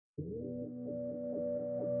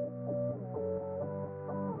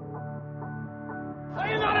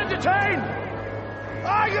entertained?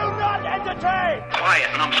 Are you not entertained?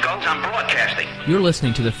 Quiet, numbskulls, I'm broadcasting. You're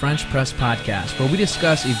listening to the French Press Podcast, where we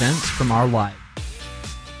discuss events from our lives.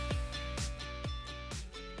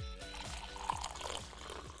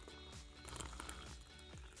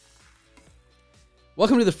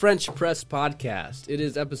 Welcome to the French Press Podcast. It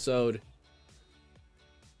is episode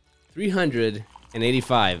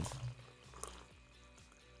 385.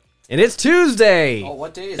 And it's Tuesday! Oh,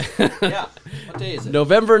 what day is it? Yeah, what day is it?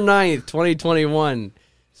 November 9th, 2021.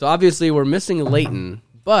 So obviously we're missing Leighton,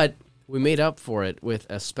 but we made up for it with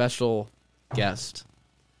a special guest.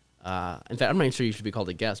 In fact, I'm not even sure you should be called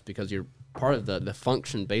a guest because you're part of the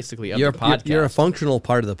function, basically, of the podcast. You're a functional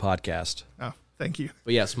part of the podcast. Oh, thank you.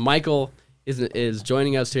 But yes, Michael is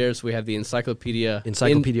joining us here, so we have the Encyclopedia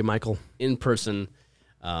Michael. in person.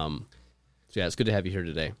 So yeah, it's good to have you here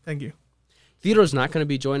today. Thank you. Theodore's not going to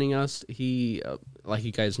be joining us. He, like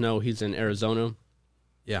you guys know, he's in Arizona.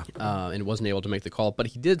 Yeah. And wasn't able to make the call, but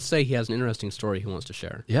he did say he has an interesting story he wants to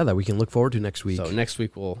share. Yeah, that we can look forward to next week. So next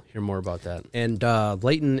week we'll hear more about that. And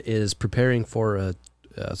Leighton is preparing for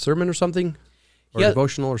a sermon or something? Or a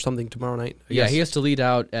devotional or something tomorrow night? I guess. He has to lead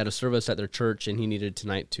out at a service at their church, and he needed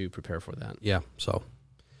tonight to prepare for that. Yeah, so,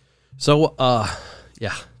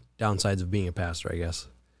 downsides of being a pastor, I guess.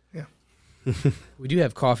 Yeah. We do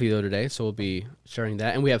have coffee, though, today, so we'll be sharing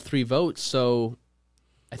that. And we have 3 votes, so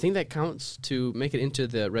I think that counts to make it into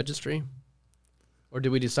the registry. Or did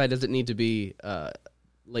we decide, does it need to be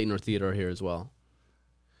Leighton or Theodore here as well?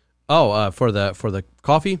 Oh, for the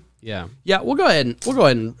coffee? Yeah. Yeah, we'll go ahead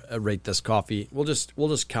and rate this coffee. We'll just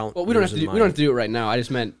count. Well, we don't have to do it right now. I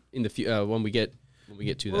just meant in the when we get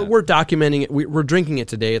to that. We're documenting it. We're drinking it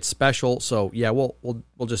today. It's special, so yeah, we'll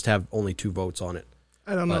just have only 2 votes on it.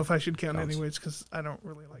 I don't know if I should count anyways because I don't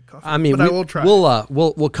really like coffee. I mean, I will try.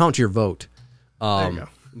 We'll count your vote. There you go.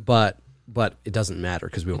 But it doesn't matter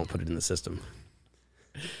because we won't put it in the system.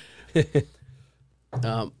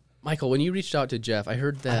 Michael, when you reached out to Jeff, I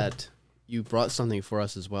heard that you brought something for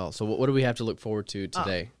us as well. So what do we have to look forward to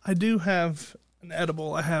today? I do have an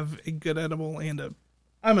edible. I have a good edible and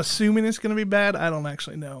I'm assuming it's going to be bad. I don't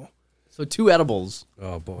actually know. So 2 edibles.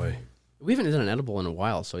 Oh boy, We haven't done an edible in a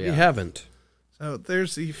while, so yeah. we haven't. So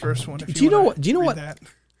there's the first one. Do you know what? That.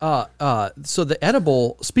 So the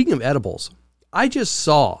edible. Speaking of edibles, I just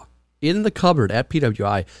saw in the cupboard at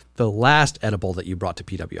PWI the last edible that you brought to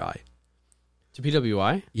PWI. To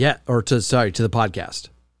PWI? Yeah, or to the podcast.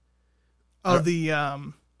 Oh,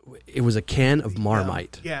 It was a can of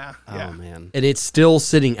Marmite. Yeah. Oh, man. And it's still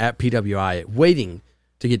sitting at PWI waiting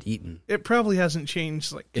to get eaten. It probably hasn't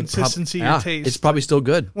changed consistency or taste. It's probably still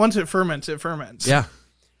good. Once it ferments, it ferments. Yeah.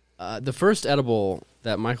 The first edible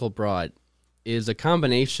that Michael brought is a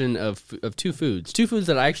combination of 2 foods. 2 foods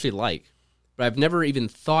that I actually like, but I've never even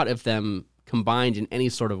thought of them combined in any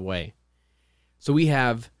sort of way. So we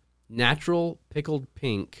have Natural Pickled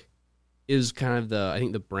Pink is kind of I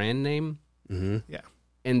think the brand name. Mm-hmm. Yeah.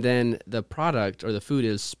 And then the product or the food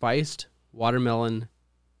is spiced watermelon. Do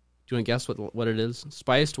you want to guess what it is?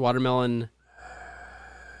 Spiced watermelon.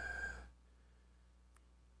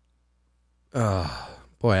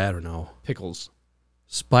 Boy, I don't know. Pickles.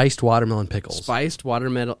 Spiced watermelon pickles. Spiced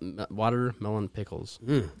watermelon pickles.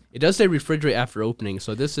 Mm. It does say refrigerate after opening,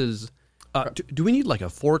 so this is... Do we need like a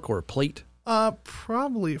fork or a plate?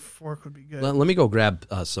 Probably a fork would be good. Let me go grab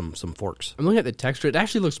some forks. I'm looking at the texture. It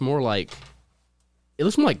actually looks more like... It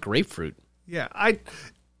looks more like grapefruit. Yeah,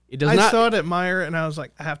 It does not... saw it at Meijer, and I was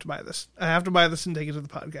like, I have to buy this. I have to buy this and take it to the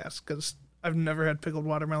podcast, because I've never had pickled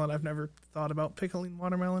watermelon. I've never thought about pickling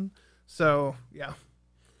watermelon. So, yeah.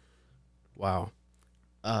 Wow.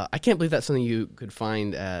 I can't believe that's something you could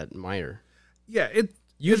find at Meijer. Yeah,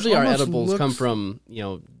 Usually it our almost edibles looks, come from,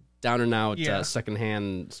 down and out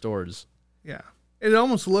secondhand stores. Yeah. It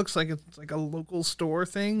almost looks like it's like a local store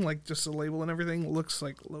thing, like just the label and everything looks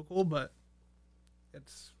like local, but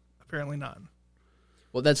it's apparently not.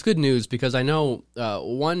 Well, that's good news because I know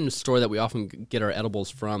one store that we often get our edibles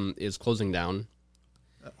from is closing down.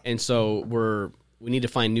 And so we need to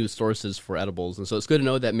find new sources for edibles. And so it's good to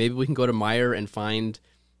know that maybe we can go to Meijer and find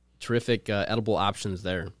terrific edible options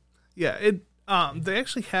there. Yeah, they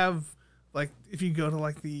actually have, like, if you go to,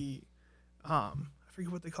 like, the, I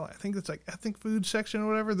forget what they call it. I think it's, like, ethnic food section or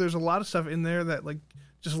whatever. There's a lot of stuff in there that, like,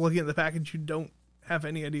 just looking at the package, you don't have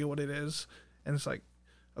any idea what it is. And it's like,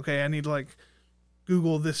 okay, I need to, like,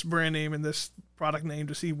 Google this brand name and this product name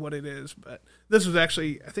to see what it is. But this was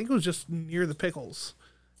actually, I think it was just near the pickles.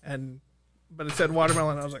 But it said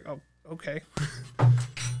watermelon. I was like, oh, okay. All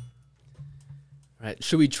right.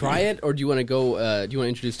 Should we try it, or do you want to go? Do you want to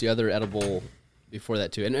introduce the other edible before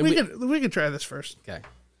that too? And we could try this first. Okay.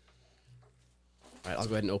 All right, I'll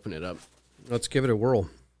go ahead and open it up. Let's give it a whirl.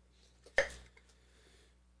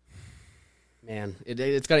 Man,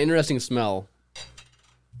 it's got an interesting smell.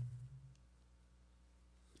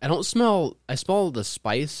 I smell the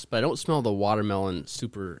spice, but I don't smell the watermelon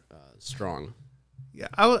super strong. Yeah,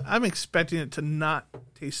 I'm expecting it to not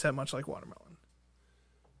taste that much like watermelon.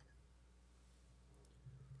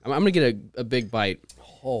 I'm going to get a big bite.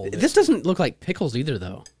 Oh, This doesn't look like pickles either,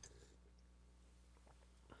 though.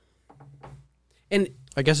 And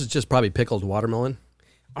I guess it's just probably pickled watermelon.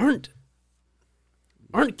 aren't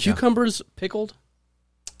cucumbers pickled?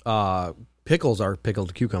 Pickles are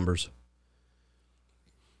pickled cucumbers.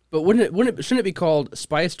 But shouldn't it be called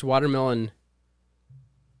spiced watermelon?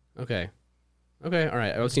 Okay, all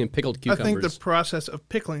right. I was seeing pickled cucumbers. I think the process of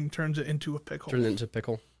pickling turns it into a pickle. Turn it into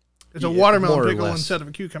pickle. It's a Yeah, watermelon more or pickle less. instead of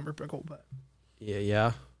a cucumber pickle, but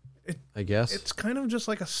Yeah. I guess. it's kind of just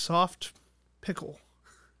like a soft pickle.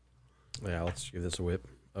 Yeah, let's give this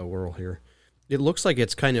a whirl here. It looks like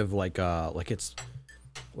it's kind of like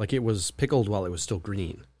it was pickled while it was still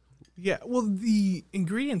green. Yeah, well, the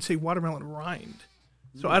ingredients say watermelon rind,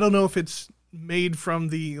 so I don't know if it's made from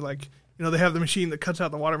the they have the machine that cuts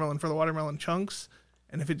out the watermelon for the watermelon chunks,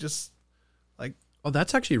 and if it just Oh,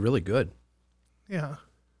 that's actually really good. yeah.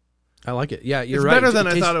 I like it. Yeah, you're It's right. better than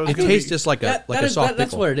I tastes- thought it was It gonna tastes be. just like a soft pickle.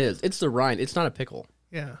 That's what it is. It's the rind. It's not a pickle.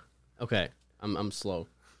 Yeah. Okay, I'm slow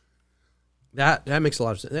That makes a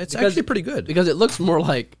lot of sense. It's Because- actually pretty good. because it looks more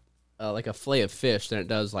like a fillet of fish than it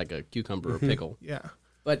does like a cucumber or pickle. Yeah.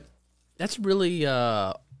 But that's really,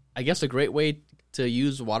 I guess, a great way to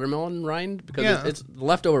use watermelon rind because Yeah. it's the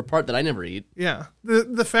leftover part that I never eat. Yeah.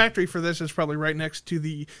 The factory for this is probably right next to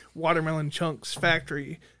the watermelon chunks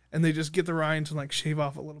factory, and they just get the rinds and shave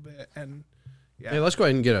off a little bit, and Hey, let's go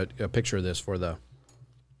ahead and get a picture of this for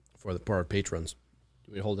our patrons.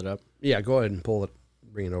 Do we hold it up? Yeah, go ahead and pull it,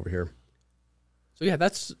 bring it over here. So yeah,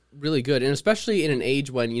 that's really good, and especially in an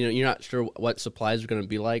age when you're not sure what supplies are going to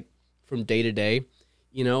be like from day to day.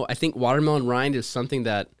 I think watermelon rind is something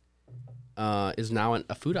that is now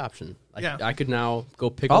a food option. Yeah. I could now go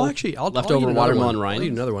pickle I'll leftover eat another watermelon one. rind. I'll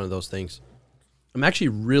eat another one of those things. I'm actually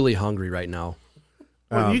really hungry right now.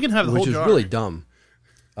 well, you can have the which whole is jar. really dumb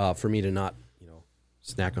for me to not,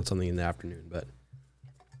 snack on something in the afternoon. But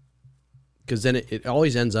because then it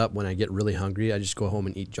always ends up when I get really hungry, I just go home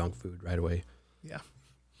and eat junk food right away, Yeah.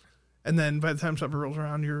 And then by the time supper rolls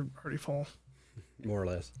around, you're already full. more or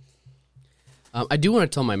less. I do want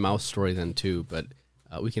to tell my mouse story then too, but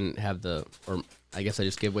we can have or I guess I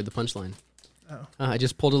just gave away the punchline. Oh. I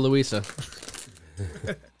just pulled a Louisa.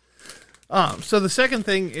 So the second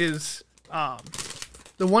thing is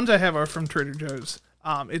the ones I have are from Trader Joe's.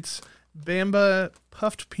 It's Bamba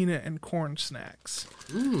puffed peanut and corn snacks.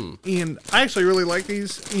 And I actually really like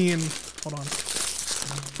these. And hold on.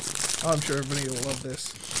 Oh, I'm sure everybody will love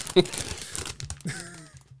this.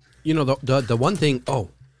 The one thing. Oh,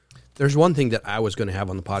 there's one thing that I was going to have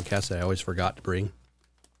on the podcast that I always forgot to bring,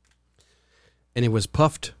 and it was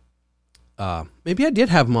puffed. Maybe I did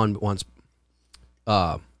have them on once.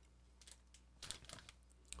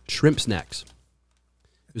 Shrimp snacks.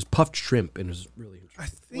 It was puffed shrimp, and it was really interesting. I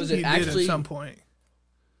think Was you it did actually- at some point.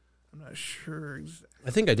 I'm not sure exactly.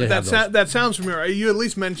 I think I did have those. That sounds familiar. You at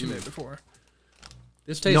least mentioned it before.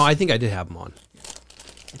 This tastes. No, I think I did have them on.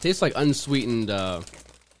 It tastes like unsweetened.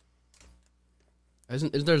 There's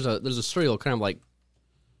a cereal kind of like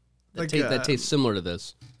that tastes similar to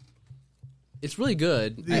this. It's really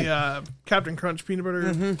good. The Captain Crunch peanut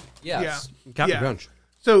butter. Yes. Captain Yeah. Crunch.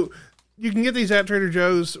 So you can get these at Trader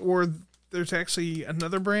Joe's, or there's actually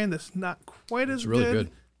another brand that's not quite as really good,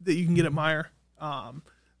 good. that you can get at Meijer.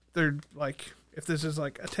 They're like, if this is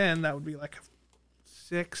like a 10, that would be like a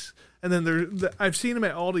 6. And then I've seen them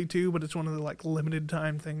at Aldi too, but it's one of the limited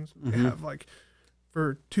time things they have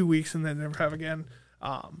for 2 weeks and then never have again.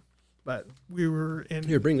 But we were in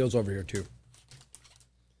Here, bring those over here too.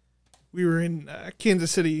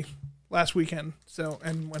 Kansas City last weekend,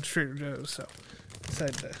 and went to Trader Joe's, so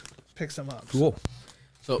decided to pick some up. Cool.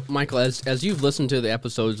 So, Michael, as you've listened to the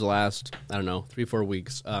episodes the last, 3-4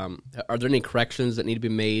 weeks, are there any corrections that need to be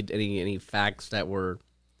made? Any facts that were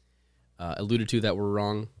alluded to that were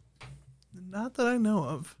wrong? Not that I know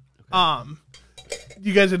of.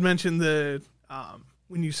 You guys had mentioned the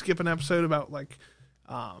when you skip an episode about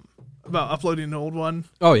uploading an old one,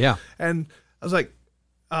 Oh yeah. and I was like,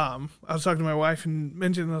 I was talking to my wife and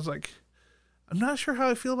mentioned, I was like, I'm not sure how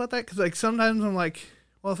I feel about that, because sometimes I'm like,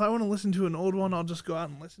 well, if I want to listen to an old one, I'll just go out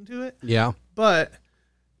and listen to it. Yeah. But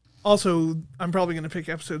Also, I'm probably going to pick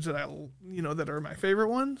episodes that that are my favorite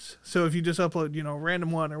ones. So if you just upload, a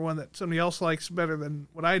random one or one that somebody else likes better than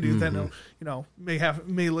what I do, then they'll,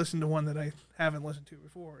 may listen to one that I haven't listened to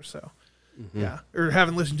before. So, or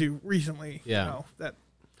haven't listened to recently. Yeah.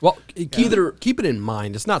 Well, either keep it in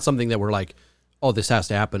mind. It's not something that we're like, oh, this has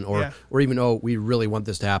to happen, or even, oh, we really want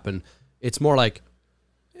this to happen. It's more like,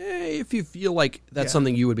 if you feel like that's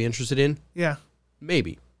something you would be interested in,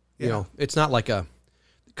 maybe. Yeah. It's not like a,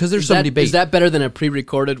 because there's so many debate. Is that better than a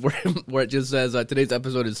pre-recorded where it just says today's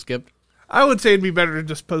episode is skipped? I would say it'd be better to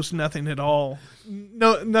just post nothing at all.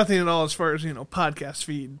 No, nothing at all as far as, podcast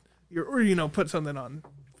feed. Or put something on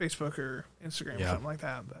Facebook or Instagram or something like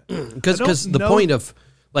that. Because the point of,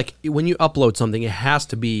 like, when you upload something, it has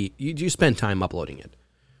to be, you spend time uploading it.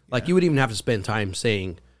 Like, you would even have to spend time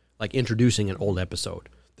saying, like, introducing an old episode.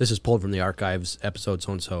 This is pulled from the archives, episode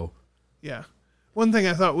so-and-so. Yeah. One thing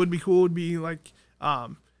I thought would be cool would be, like, if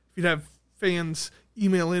you'd have fans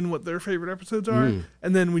email in what their favorite episodes are,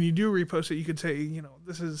 and then when you do repost it, you could say,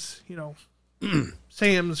 this is,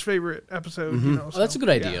 Sam's favorite episode. Oh, that's a good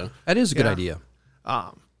idea. Yeah. That is a good idea.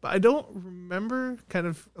 But I don't remember, kind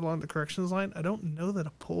of along the corrections line, I don't know that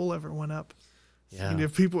a poll ever went up. Yeah. And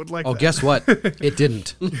if people would like Oh, that. guess what? It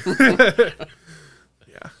didn't.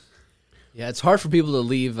 Yeah, it's hard for people to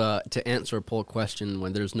leave to answer a poll question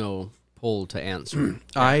when there's no poll to answer.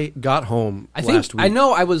 I got home I last think week. I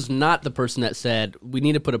know I was not the person that said we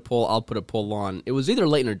need to put a poll. I'll put a poll on. It was either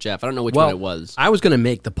Leighton or Jeff. I don't know which one it was. I was going to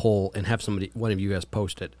make the poll and have one of you guys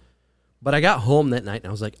post it. But I got home that night and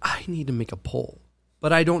I was like, I need to make a poll,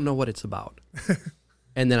 but I don't know what it's about.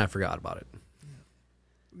 And then I forgot about it.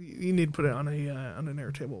 You need to put it on an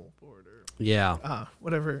Airtable board or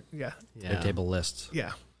whatever. Yeah. Airtable lists.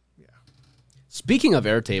 Yeah. Speaking of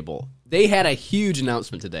Airtable, they had a huge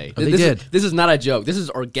announcement today. They did. This is not a joke. This is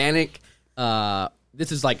organic.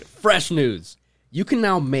 This is like fresh news. You can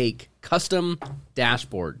now make custom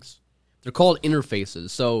dashboards. They're called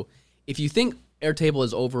interfaces. So if you think Airtable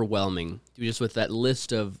is overwhelming, just with that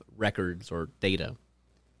list of records or data,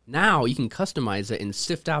 now you can customize it and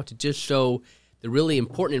sift out to just show the really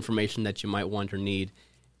important information that you might want or need.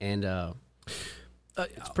 And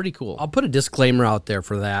it's pretty cool. I'll put a disclaimer out there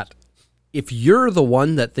for that. If you're the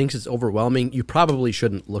one that thinks it's overwhelming, you probably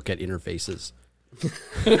shouldn't look at interfaces.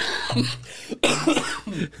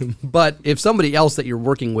 But if somebody else that you're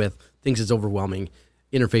working with thinks it's overwhelming,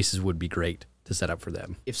 interfaces would be great to set up for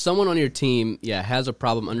them. If someone on your team, has a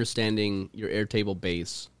problem understanding your Airtable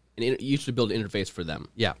base, and you should build an interface for them.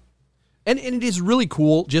 Yeah. And it is really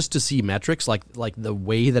cool just to see metrics, like the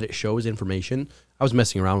way that it shows information. I was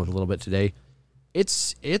messing around with it a little bit today.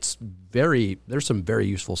 It's there's some very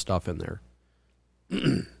useful stuff in there.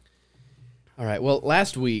 All right. Well,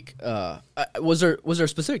 last week, was there a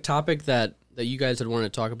specific topic that you guys had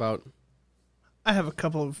wanted to talk about? I have a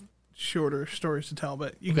couple of shorter stories to tell,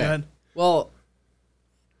 but you can go ahead. Well,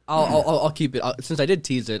 I'll keep it since I did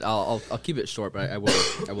tease it. I'll keep it short, but I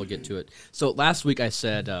will get to it. So last week I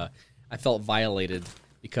said I felt violated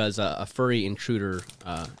because a furry intruder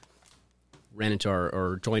ran into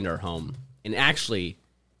or joined our home, and actually,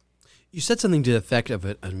 You said something to the effect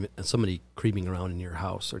of somebody creeping around in your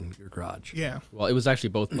house or in your garage. Yeah. well, it was actually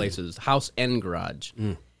both places, house and garage,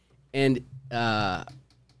 and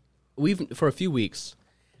for a few weeks,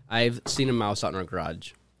 I've seen a mouse out in our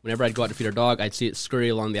garage. Whenever I'd go out to feed our dog, I'd see it scurry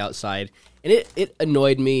along the outside, and it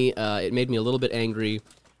annoyed me. It made me a little bit angry,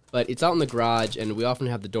 but it's out in the garage, and we often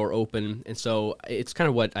have the door open, and so it's kind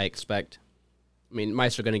of what I expect. I mean,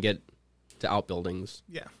 mice are going to get to outbuildings.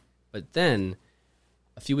 Yeah. But then,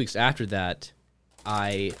 a few weeks after that,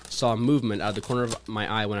 I saw movement out of the corner of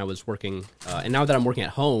my eye when I was working, and now that I'm working at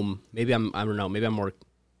home, maybe I'm more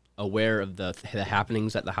aware of the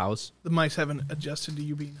happenings at the house. The mice haven't adjusted to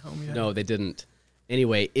you being home yet. No, they didn't.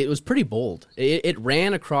 Anyway, it was pretty bold. It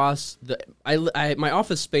ran across my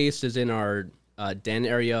office space is in our den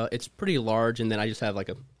area. It's pretty large, and then I just have like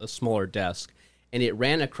a smaller desk. And it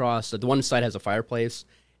ran across, the one side has a fireplace,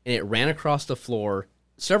 and it ran across the floor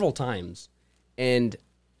several times. And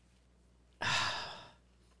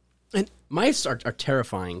mice are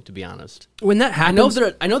terrifying, to be honest. When that happens,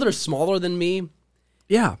 I know they're smaller than me.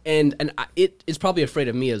 Yeah. And it is probably afraid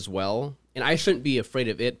of me as well. And I shouldn't be afraid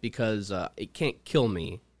of it because it can't kill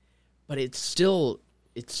me, but it's still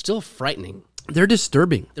frightening. They're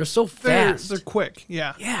disturbing. They're so fast. They're quick.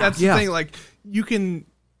 Yeah. Yeah. That's the thing. Like you can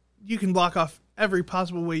block off every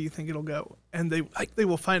possible way you think it'll go, and they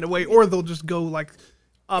will find a way, or they'll just go like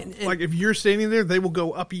up. Like if you're standing there, they will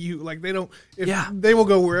go up you. Like they don't. They will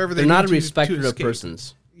go wherever they. They're not a need respecter to of escape.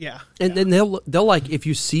 persons. Yeah. And then they'll like if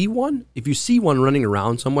you see one running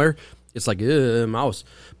around somewhere, it's like mouse.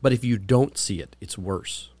 But if you don't see it, it's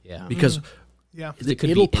worse. Yeah. Because Yeah. It could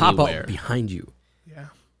it'll be pop anywhere. up behind you Yeah.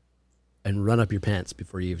 and run up your pants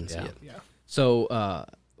before you even see Yeah. it. Yeah. So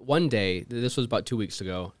one day, this was about 2 weeks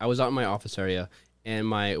ago, I was out in my office area, and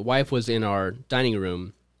my wife was in our dining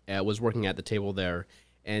room, was working at the table there,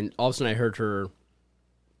 and all of a sudden I heard her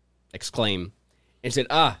exclaim and said,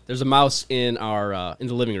 there's a mouse in our in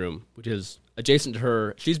the living room, which is adjacent to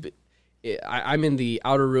her. I'm in the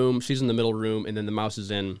outer room, she's in the middle room, and then the mouse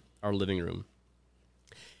is in our living room.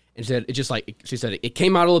 And said it just like she said it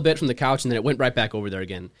came out a little bit from the couch and then it went right back over there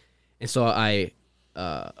again. And so I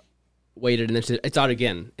waited and then said it's out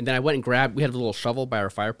again. And then I went and grabbed. We had a little shovel by our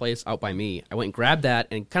fireplace out by me. I went and grabbed that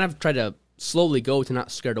and kind of tried to slowly go to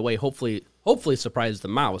not scare it away. Hopefully surprise the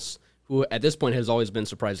mouse, who at this point has always been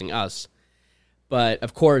surprising us. But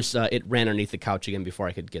of course, it ran underneath the couch again before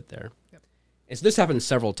I could get there. Yep. And so this happened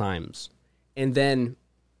several times. And then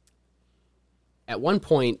at one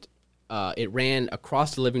point, it ran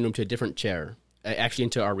across the living room to a different chair, actually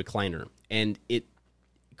into our recliner. And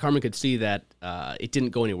Carmen could see that it didn't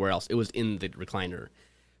go anywhere else. It was in the recliner.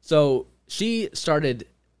 So she started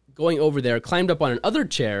going over there, climbed up on another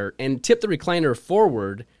chair, and tipped the recliner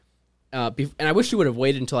forward. And I wish she would have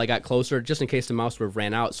waited until I got closer, just in case the mouse would have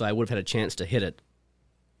ran out, so I would have had a chance to hit it.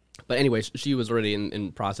 But anyway, she was already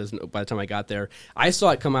in process by the time I got there. I saw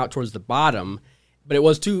it come out towards the bottom, but it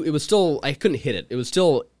was still, I couldn't hit it. It was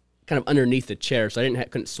still kind of underneath the chair, so I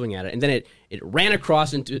couldn't swing at it. And then it ran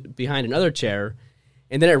across into behind another chair,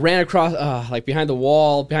 and then it ran across like behind the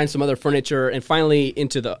wall, behind some other furniture, and finally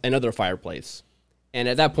into another fireplace. And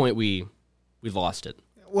at that point, we lost it.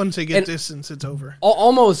 Once they get distance, it's over.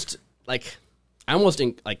 Almost like I almost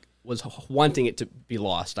was wanting it to be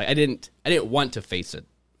lost. Like I didn't want to face it.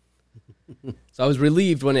 So I was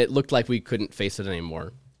relieved when it looked like we couldn't face it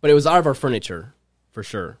anymore. But it was out of our furniture, for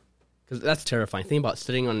sure. Because that's terrifying. Think about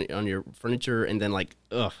sitting on your furniture and then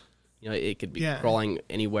it could be crawling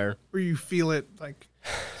anywhere. Where you feel it like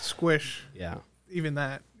squish. Yeah. Even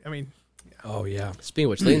that. I mean. Yeah. Oh, yeah. Speaking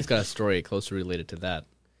of which, Lane's got a story closely related to that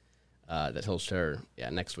that he'll share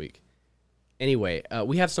next week. Anyway,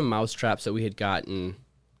 we have some mouse traps that we had gotten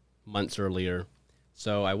months earlier.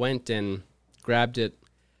 So I went and grabbed it,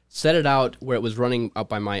 set it out where it was running up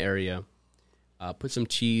by my area, put some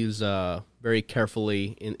cheese very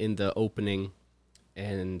carefully in the opening,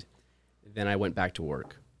 and then I went back to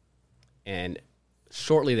work. And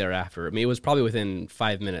shortly thereafter, I mean, it was probably within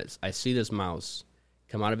 5 minutes, I see this mouse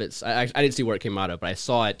come out of its... I didn't see where it came out of, but I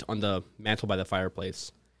saw it on the mantle by the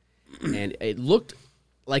fireplace. And it looked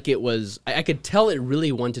like it was... I could tell it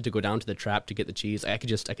really wanted to go down to the trap to get the cheese. I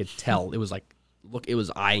could tell. It was like... Look, it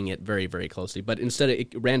was eyeing it very, very closely. But instead,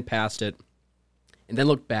 it ran past it and then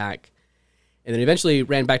looked back. And then eventually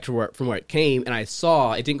ran back to from where it came. And I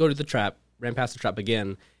saw... It didn't go to the trap. Ran past the trap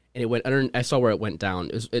again. And it went under... I saw where it went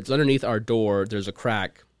down. It's underneath our door. There's a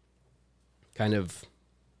crack. Kind of...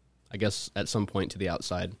 I guess at some point to the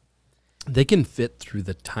outside. They can fit through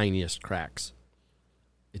the tiniest cracks.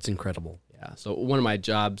 It's incredible. Yeah. So one of my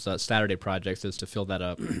jobs, Saturday projects, is to fill that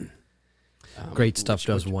up. Great stuff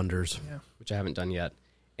does wonders. Yeah. Which I haven't done yet.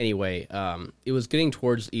 Anyway, it was getting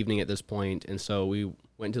towards evening at this point, and so we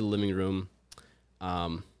went to the living room,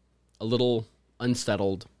 a little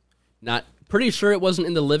unsettled. Not pretty sure it wasn't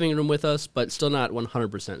in the living room with us, but still not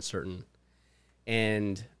 100% certain.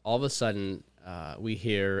 And all of a sudden, we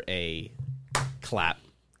hear a clap,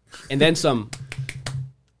 and then some.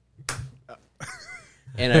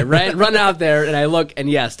 And I run out there, and I look, and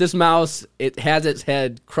yes, this mouse, it has its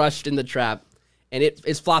head crushed in the trap, and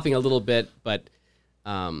it's flopping a little bit, but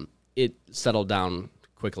it settled down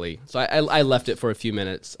quickly. So I left it for a few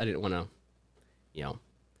minutes. I didn't want to,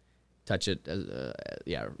 touch it.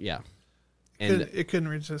 Yeah. And it couldn't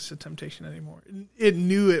resist the temptation anymore. It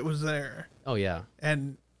knew it was there. Oh, yeah.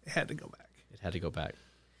 And it had to go back. It had to go back.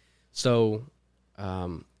 So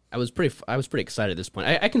I was pretty excited at this point.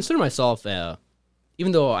 I consider myself...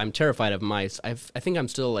 even though I'm terrified of mice, I think I'm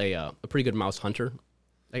still a pretty good mouse hunter.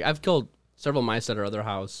 Like I've killed several mice at our other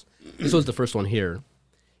house. This was the first one here.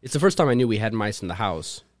 It's the first time I knew we had mice in the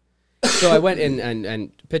house. So I went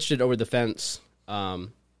and pitched it over the fence,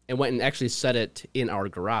 and went and actually set it in our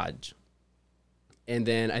garage. And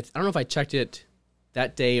then I don't know if I checked it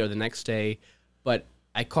that day or the next day, but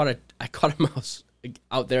I caught a mouse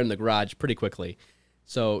out there in the garage pretty quickly.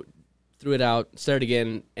 So threw it out, set it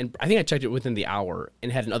again, and I think I checked it within the hour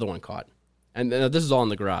and had another one caught. And this is all in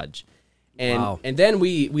the garage. And Wow. And then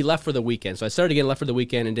we left for the weekend. So I started again, left for the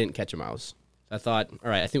weekend, and didn't catch a mouse. So I thought, all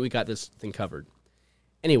right, I think we got this thing covered.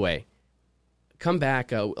 Anyway, come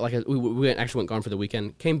back, we actually went gone for the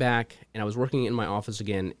weekend, came back, and I was working in my office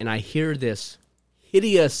again, and I hear this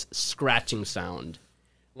hideous scratching sound.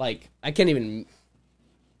 Like, I can't even...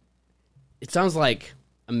 It sounds like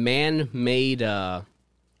a man-made... it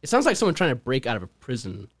sounds like someone trying to break out of a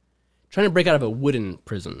prison. Trying to break out of a wooden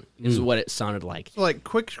prison is what it sounded like. So, like,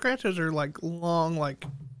 quick scratches or, like, long, like,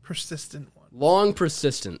 persistent ones? Long,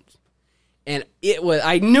 persistent. And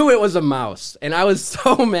I knew it was a mouse, and I was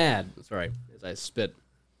so mad. Sorry, as I spit.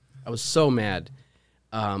 I was so mad.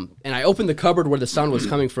 And I opened the cupboard where the sound was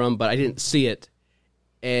coming from, but I didn't see it.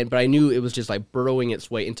 But I knew it was just like burrowing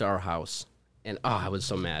its way into our house, and I was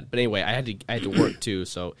so mad. But anyway, I had to work too,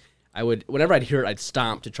 so I would, whenever I'd hear it, I'd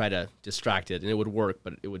stomp to try to distract it, and it would work,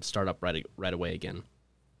 but it would start up right away again.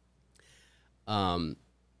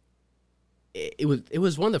 It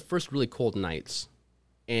was one of the first really cold nights,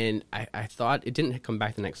 and I thought it didn't come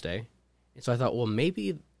back the next day, and so I thought, well,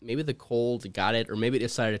 maybe the cold got it, or maybe it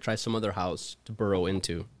decided to try some other house to burrow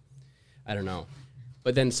into. I don't know.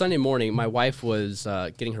 But then Sunday morning, my wife was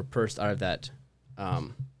getting her purse out of that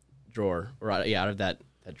drawer, out of that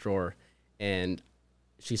drawer, and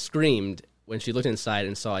she screamed when she looked inside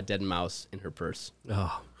and saw a dead mouse in her purse.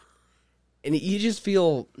 Oh. And you just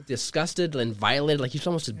feel disgusted and violated, like you should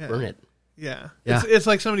almost just burn it. Yeah. Yeah. It's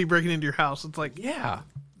like somebody breaking into your house. It's like, Yeah.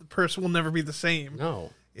 the purse will never be the same.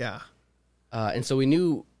 No. Yeah. And so we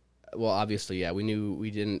knew, well, obviously, yeah, we knew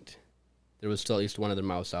there was still at least one other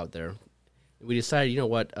mouse out there. We decided, you know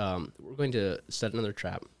what, we're going to set another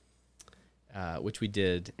trap, which we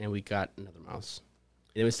did, and we got another mouse.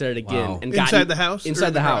 And then we set it again. Wow. And Inside the house? Inside Or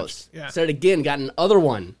the the house. garage? Yeah. Set it again, got another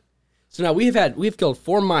one. So now we've killed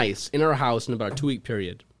 4 mice in our house in about a 2-week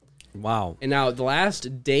period. Wow. And now the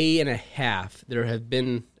last day and a half, there have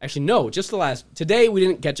been, actually no, just today we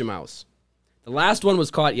didn't catch a mouse. The last one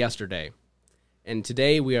was caught yesterday. And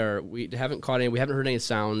today we haven't caught any, we haven't heard any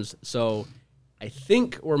sounds, so I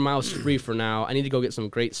think we're mouse free for now. I need to go get some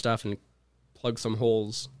great stuff and plug some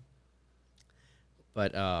holes.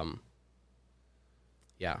 But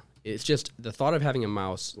yeah, it's just the thought of having a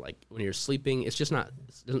mouse, like when you're sleeping, it's just not,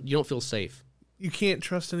 you don't feel safe. You can't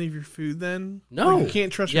trust any of your food then? No. Like, you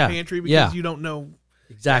can't trust your pantry because Yeah. you don't know.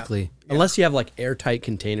 Exactly. Yeah. Unless you have like airtight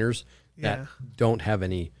containers that Yeah. don't have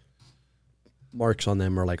any marks on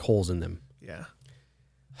them or like holes in them. Yeah.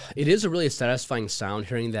 It is a really satisfying sound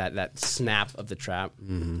hearing that snap of the trap.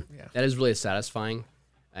 Mm-hmm. Yeah. That is really satisfying,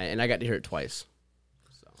 and I got to hear it twice.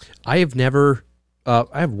 I have never, I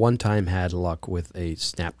have one time had luck with a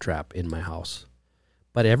snap trap in my house.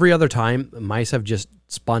 But every other time, mice have just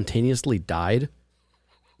spontaneously died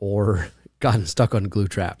or gotten stuck on glue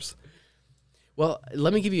traps. Well,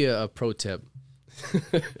 let me give you a pro tip.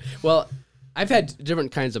 Well, I've had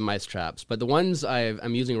different kinds of mice traps, but the ones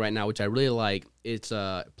I'm using right now, which I really like, it's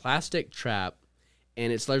a plastic trap,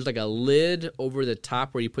 and there's like a lid over the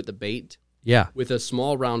top where you put the bait Yeah. with a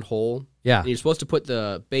small round hole. Yeah. And you're supposed to put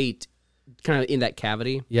the bait kind of in that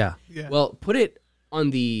cavity. Yeah. Yeah. Well, put it on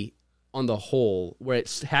the hole where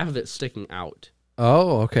it's half of it's sticking out.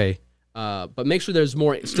 Oh, okay. But make sure there's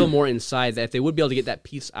still more inside, that if they would be able to get that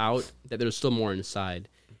piece out, that there's still more inside.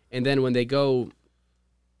 And then when they go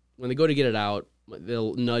to get it out,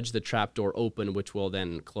 they'll nudge the trap door open, which will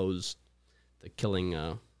then close the killing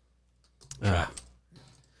trap.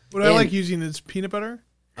 What I like using is peanut butter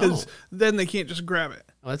because then they can't just grab it.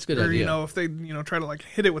 Oh, that's a good Or, idea. if they, try to like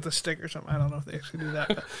hit it with a stick or something. I don't know if they actually do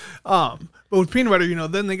that. But with peanut butter,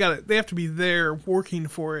 then they have to be there working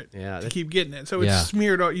for it to keep getting it. So it's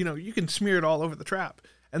smeared all, you can smear it all over the trap.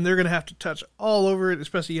 And they're going to have to touch all over it,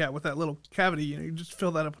 especially, with that little cavity. You just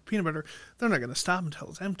fill that up with peanut butter. They're not going to stop until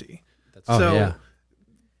it's empty.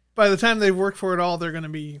 By the time they've worked for it all, they're going to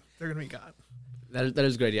be gone. That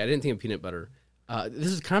is a great idea. I didn't think of peanut butter. This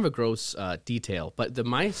is kind of a gross detail, but the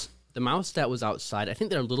mouse that was outside, I think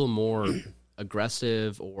they're a little more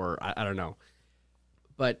aggressive, or I don't know.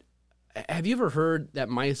 But have you ever heard that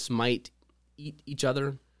mice might eat each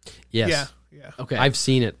other? Yes. Yeah. Okay. I've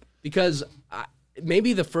seen it. Because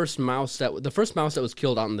maybe the first mouse that was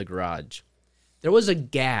killed out in the garage, there was a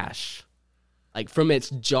gash, like from its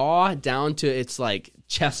jaw down to its like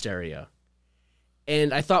chest area.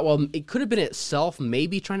 And I thought, well, it could have been itself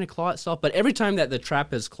maybe trying to claw itself, but every time that the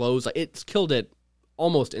trap has closed, it's killed it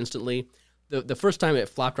almost instantly. The first time it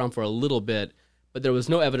flopped around for a little bit, but there was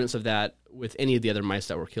no evidence of that with any of the other mice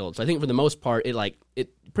that were killed. So I think for the most part, it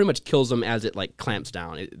pretty much kills them as it like clamps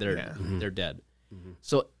down. They're dead. Mm-hmm.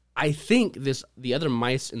 So I think the other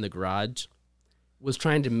mice in the garage was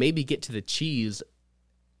trying to maybe get to the cheese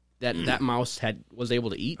that mouse was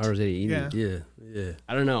able to eat. Or is it eating? Yeah. Yeah.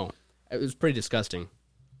 I don't know. It was pretty disgusting.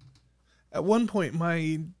 At one point,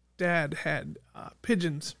 my dad had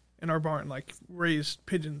pigeons in our barn, like raised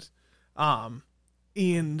pigeons. And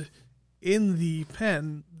in the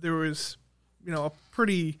pen, there was, a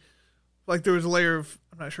pretty, like there was a layer of,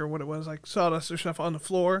 I'm not sure what it was, like sawdust or stuff on the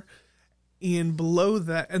floor. And below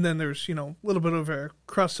that, and then there's, a little bit of a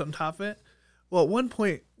crust on top of it. Well, at one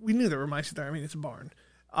point, we knew there were mice there. I mean, it's a barn.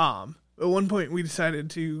 At one point, we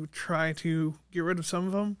decided to try to get rid of some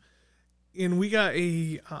of them. And we got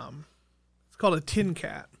it's called a tin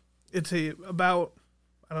cat. It's about,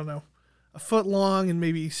 I don't know, a foot long and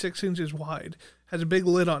maybe 6 inches wide. Has a big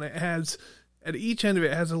lid on it. It has, at each end of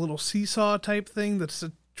it, has a little seesaw type thing that's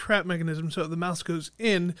a trap mechanism. So the mouse goes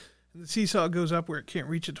in, and the seesaw goes up where it can't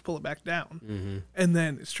reach it to pull it back down. Mm-hmm. And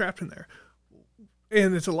then it's trapped in there.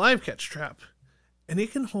 And it's a live catch trap. And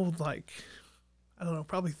it can hold like, I don't know,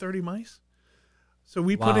 probably 30 mice. So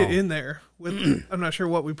we put it in there with, I'm not sure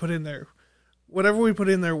what we put in there. Whatever we put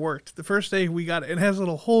in there worked. The first day we got it, it has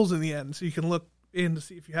little holes in the end so you can look in to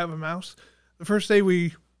see if you have a mouse. The first day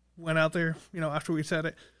we went out there, after we set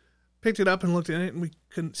it, picked it up and looked in it, and we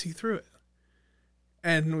couldn't see through it.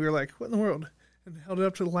 And we were like, what in the world? And held it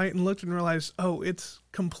up to the light and looked and realized, oh, it's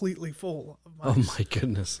completely full of mice. Oh, my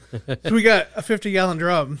goodness. So we got a 50-gallon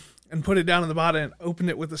drum and put it down in the bottom and opened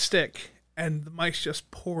it with a stick, and the mice just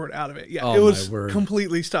poured out of it. Yeah, it was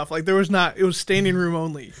completely stuffed. Like, it was standing room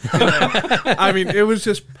only. I mean, it was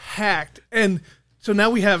just packed. And so now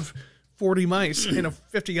we have 40 mice in a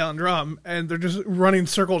 50-gallon drum, and they're just running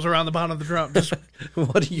circles around the bottom of the drum. Just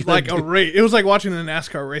what do you like a race? It was like watching a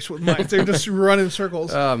NASCAR race with mice. They're just running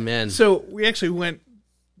circles. Oh, man. So we actually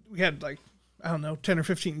we had like, I don't know, 10 or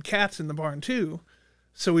 15 cats in the barn too.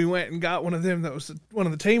 So we went and got one of them that was one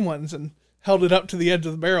of the tame ones and held it up to the edge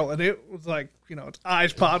of the barrel. And it was like, its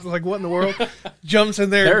eyes popped. It was like, what in the world? Jumps in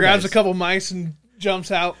there, grabs a couple mice and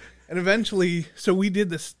jumps out. And eventually, so we did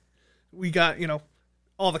this. We got,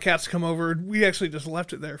 all the cats to come over. We actually just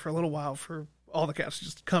left it there for a little while for all the cats to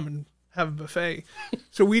just come and have a buffet.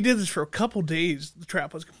 So we did this for a couple days. The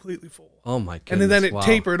trap was completely full. Oh, my goodness. And then it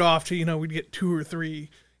tapered off to, we'd get 2 or 3,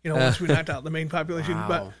 once we knocked out the main population. Wow.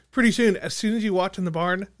 But pretty soon, as soon as you walked in the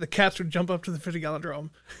barn, the cats would jump up to the 50-gallon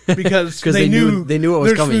drum because they knew it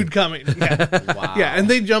was coming. Food coming. Yeah. Wow. Yeah, and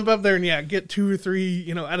they'd jump up there and, get 2 or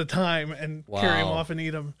 3, at a time and carry them off and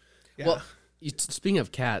eat them. Yeah. Well, speaking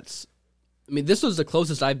of cats, I mean, this was the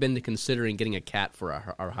closest I've been to considering getting a cat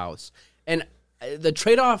for our house. And the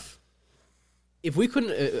trade-off, if we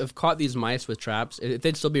couldn't have caught these mice with traps, if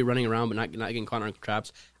they'd still be running around but not getting caught on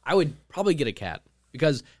traps, I would probably get a cat.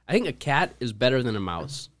 Because I think a cat is better than a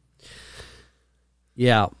mouse.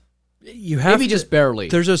 Yeah. You have Maybe just barely.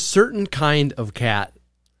 There's a certain kind of cat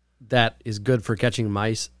that is good for catching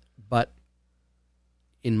mice, but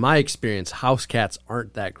in my experience, house cats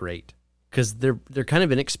aren't that great because they're kind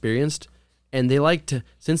of inexperienced, and they like to,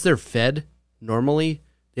 since they're fed normally,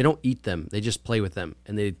 they don't eat them. They just play with them,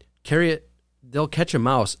 and they'll catch a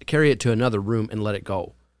mouse, carry it to another room, and let it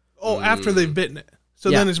go. Oh, after they've bitten it. So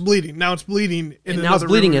then it's bleeding. Now it's bleeding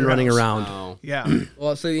and running around. Oh. Yeah.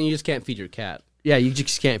 Well, so then you just can't feed your cat. Yeah, you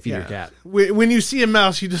just can't feed your cat. When you see a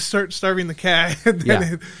mouse, you just start starving the cat. And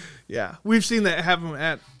then we've seen that happen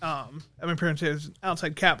at my parents' house. It's an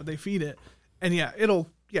outside cat, but they feed it, and it'll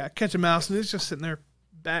catch a mouse, and it's just sitting there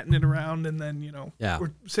batting it around, and then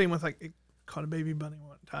we're same with like it caught a baby bunny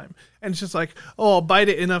one time, and it's just like, oh, I'll bite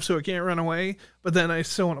it enough so it can't run away, but then I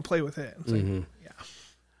still want to play with it. It's like,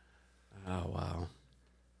 Oh wow.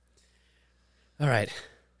 All right.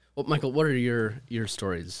 Well, Michael, what are your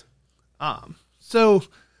stories? One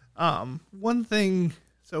thing,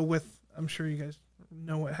 I'm sure you guys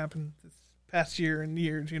know what happened this past year and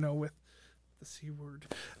years, with the C word.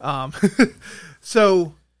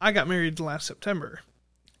 So I got married last September,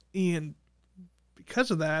 and because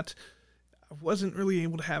of that, I wasn't really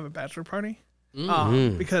able to have a bachelor party,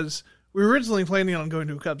 because we were originally planning on going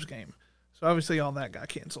to a Cubs game. So obviously all that got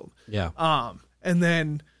canceled. Yeah. And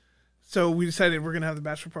then, so we decided we're going to have the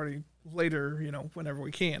bachelor party later, whenever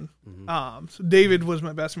we can. So David was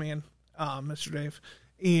my best man, Mr. Dave.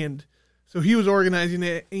 And so he was organizing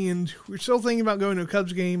it, and we're still thinking about going to a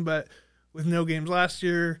Cubs game, but with no games last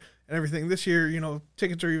year and everything this year,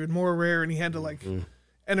 tickets are even more rare, and he had to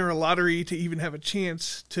enter a lottery to even have a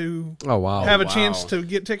chance to chance to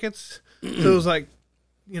get tickets. So it was like,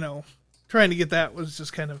 trying to get that was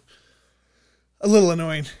just kind of a little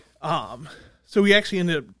annoying. So we actually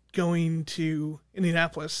ended up going to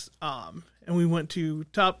Indianapolis, and we went to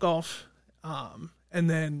Topgolf, and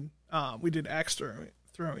then we did axe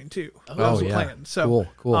throwing too. That was the plan. So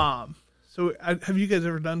cool. So have you guys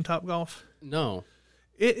ever done Topgolf? No.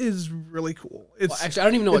 It is really cool. Actually, I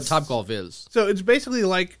don't even know what Topgolf is. So it's basically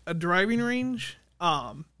like a driving range,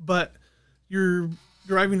 But you're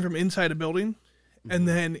driving from inside a building, and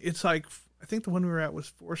then it's like, I think the one we were at was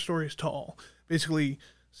 4 stories tall, basically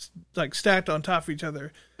like stacked on top of each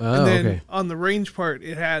other. And then on the range part,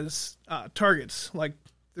 it has targets. Like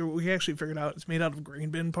we actually figured out it's made out of grain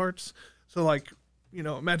bin parts. So like,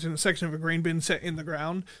 imagine a section of a grain bin set in the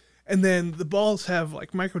ground. And then the balls have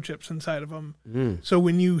like microchips inside of them. So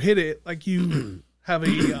when you hit it, like you have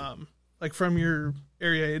a, like from your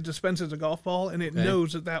area, it dispenses a golf ball and it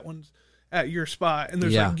knows that one's at your spot. And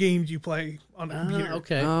there's like games you play on a computer.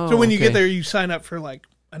 Okay. So when you get there, you sign up for like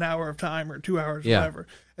an hour of time or 2 hours, whatever.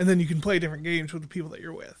 And then you can play different games with the people that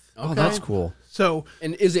you're with. Oh, that's cool. So,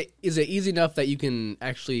 and is it easy enough that you can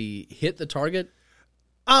actually hit the target?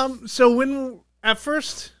 So when at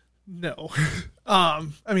first, no. I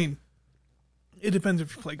mean, it depends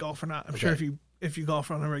if you play golf or not. I'm sure if you golf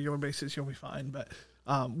on a regular basis, you'll be fine. But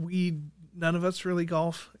none of us really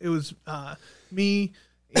golf. It was me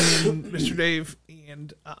and Mr. Dave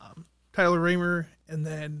and Tyler Raymer and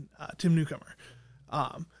then Tim Newcomer.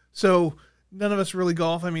 So none of us really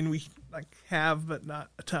golf. I mean, we have, but not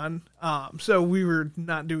a ton. So we were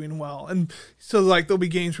not doing well. And so like there'll be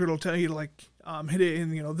games where it'll tell you to hit it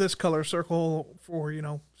in, this color circle for,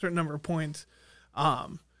 certain number of points.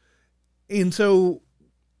 And so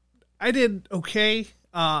I did okay.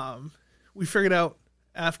 We figured out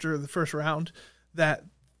after the first round that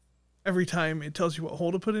every time it tells you what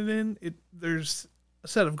hole to put it in, there's a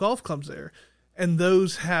set of golf clubs there, and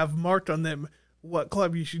those have marked on them what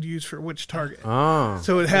club you should use for which target.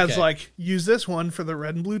 So it has use this one for the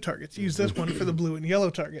red and blue targets, use this one for the blue and yellow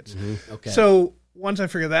targets. Okay. So once I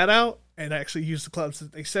figured that out and actually used the clubs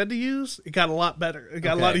that they said to use, it got a lot better. It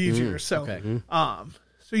got a lot easier. So,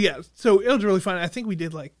 so yeah, so it was really fun. I think we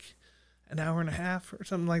did like an hour and a half or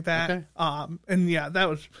something like that. Okay. And yeah,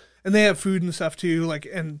 and they have food and stuff too.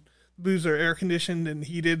 And booths are air conditioned and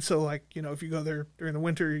heated. So if you go there during the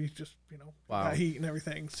winter, you just, got heat and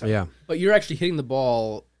everything. So yeah. But you're actually hitting the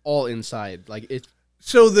ball all inside.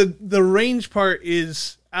 So the range part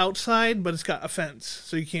is outside, but it's got a fence.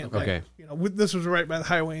 So you can't, this was right by the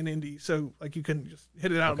highway in Indy. So you couldn't just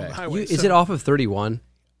hit it out on the highway. Is it off of 31?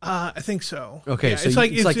 I think so. Okay, yeah, so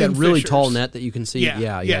it's like that really Fishers. tall net that you can see.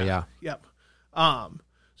 Yeah. Yep.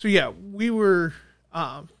 So yeah, we were.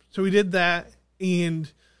 So we did that,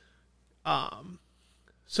 and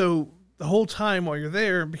so the whole time while you're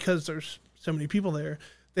there, because there's so many people there,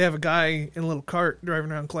 they have a guy in a little cart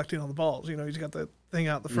driving around collecting all the balls. He's got the thing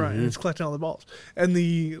out the front and he's collecting all the balls. And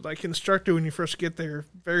the instructor, when you first get there,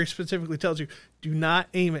 very specifically tells you, do not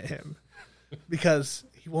aim at him because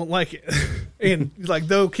he won't like it. And he's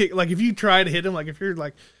they'll kick, if you try to hit him, if you're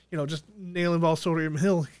just nailing balls toward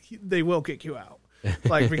him, they will kick you out.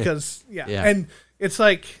 Because and it's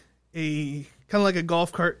a kind of like a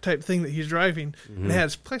golf cart type thing that he's driving, and it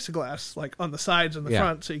has plexiglass on the sides and the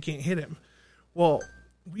front, so you can't hit him. Well,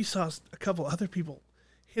 we saw a couple other people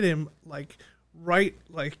hit him right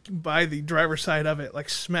by the driver's side of it,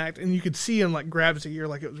 smacked, and you could see him grab his ear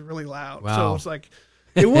it was really loud. Wow. So it's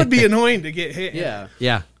it would be annoying to get hit.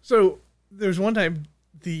 Yeah. So there's one time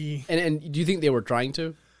and do you think they were trying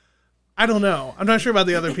to? I don't know. I'm not sure about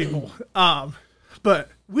the other people. But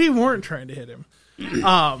we weren't trying to hit him.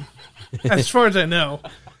 As far as I know.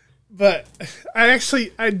 But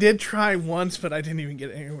I did try once, but I didn't even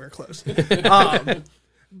get anywhere close.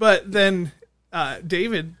 But then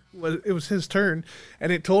David, it was his turn,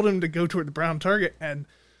 and it told him to go toward the brown target, and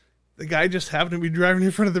the guy just happened to be driving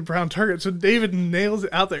in front of the brown target, so David nails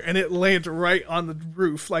it out there, and it lands right on the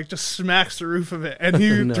roof, just smacks the roof of it. And he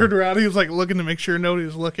turned around, he was looking to make sure nobody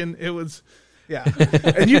was looking. It was,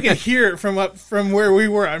 and you can hear it from where we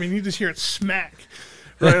were. I mean, you just hear it smack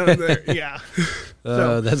right up there. Yeah.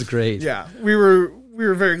 So, that's great. Yeah, we were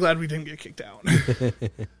very glad we didn't get kicked out.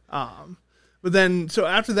 But then, so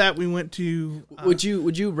after that, we went to. Would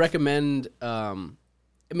you recommend? I mean,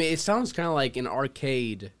 it sounds kind of like an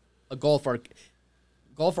arcade, a golf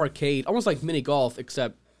arcade, almost like mini golf,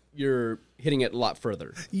 except you're hitting it a lot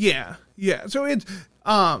further. Yeah. So it's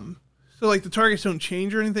so the targets don't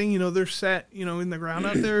change or anything. They're set, in the ground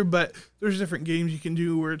out there. But there's different games you can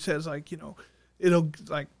do where it says it'll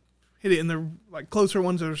hit it in the closer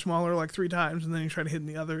ones that are smaller 3 times, and then you try to hit in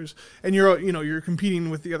the others, and you're competing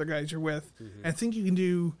with the other guys you're with. And I think you can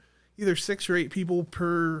do either 6 or 8 people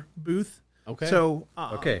per booth. Okay. So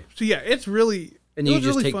So yeah, it's really and you just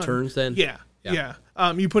really take fun. turns then. Yeah.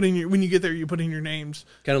 You put in when you get there, you put in your names.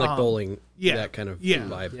 Kind of like bowling. Yeah. That kind of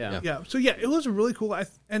vibe. Yeah. So yeah, it was really cool.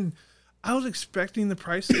 And I was expecting the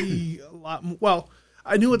price to be a lot more. Well,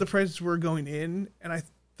 I knew what the prices were going in, and I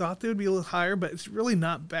thought they would be a little higher, but it's really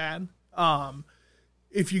not bad.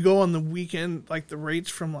 if you go on the weekend, like the rates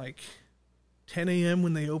from like 10 a.m.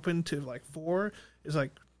 when they open to like 4 is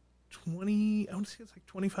like 20. I want to say it's like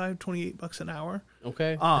 $25-$28 an hour.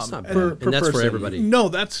 Okay. That's not bad. and And that's for person. everybody. No,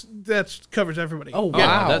 that's covers everybody. Oh,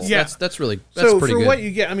 Yeah, wow. that's really that's so pretty for good. what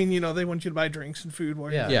you get, I mean, they want you to buy drinks and food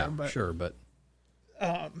while you're yeah, there, but sure, but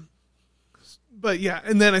But yeah,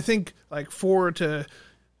 and then I think like 4 to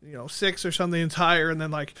 6 or something is higher, and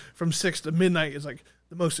then like from 6 to midnight is like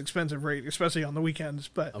the most expensive rate, especially on the weekends.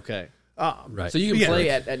 But Okay. right. So you can Yeah. play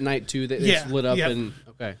at night too. It's Yeah, lit up yep. and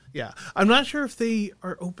okay. yeah, I'm not sure if they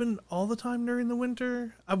are open all the time during the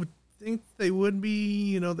winter. I would think they would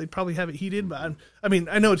be. They'd probably have it heated, but I mean,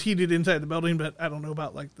 I know it's heated inside the building, but I don't know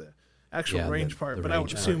about like the actual Yeah, range the part. But I would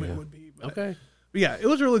range assume part, it yeah. would be. But, Okay. but yeah, it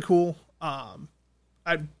was really cool.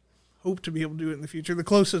 I hope to be able to do it in the future. The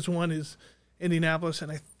closest one is Indianapolis,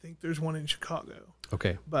 and I think there's one in Chicago.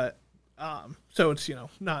 okay. But so it's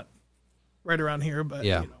not right around here, but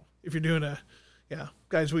Yeah. if you're doing a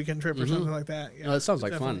guys weekend trip or something like that, No, that sounds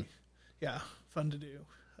like definitely- fun. Yeah, fun to do.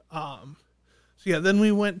 So yeah, then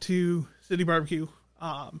we went to City Barbecue,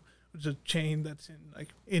 which is a chain that's in like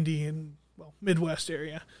Indy and Midwest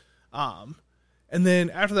area. And then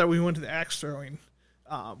after that we went to the axe throwing,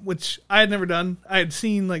 which I had never done. I had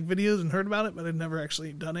seen like videos and heard about it, but I'd never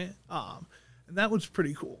actually done it. And that was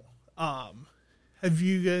pretty cool. Have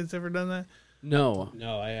you guys ever done that? No.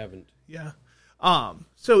 No, I haven't. Yeah.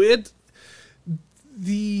 So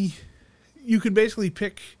you could basically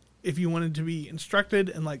pick if you wanted to be instructed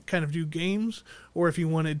and like kind of do games, or if you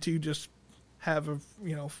wanted to just have a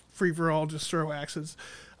free for all, just throw axes.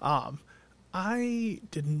 I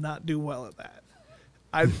did not do well at that.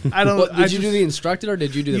 I don't. What, I did you do the instructed or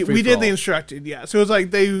did you do the free we did the for-all? instructed, yeah. So it was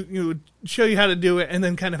like they would show you how to do it, and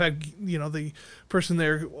then kind of have the person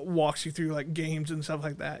there walks you through like games and stuff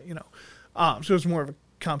like that. So it's more of a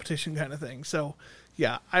competition kind of thing. So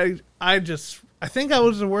yeah, I think I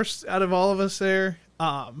was the worst out of all of us there.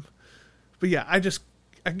 But yeah, I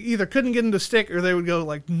either couldn't get them to stick, or they would go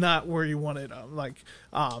like not where you wanted them. Like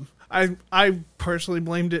I personally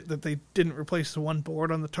blamed it that they didn't replace the one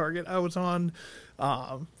board on the target I was on.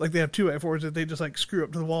 Like they have 2x4s that they just like screw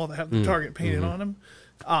up to the wall that have the target painted on them.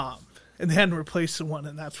 And they hadn't replaced the one,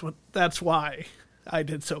 and that's why I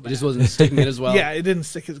did so It bad. just wasn't sticking it as well. Yeah, it didn't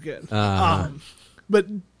stick as good. Uh-huh. But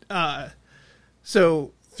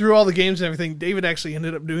so through all the games and everything, David actually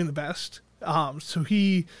ended up doing the best. So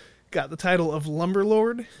he got the title of Lumber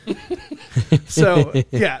Lord. So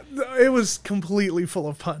yeah, it was completely full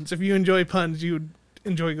of puns. If you enjoy puns, you would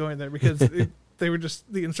enjoy going there because the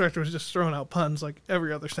instructor was just throwing out puns like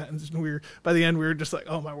every other sentence, and by the end we were just like,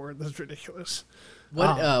 oh my word, this is ridiculous.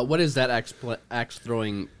 What is that axe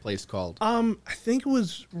throwing place called? I think it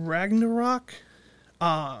was Ragnarok.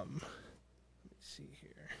 Let me see here.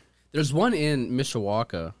 There's one in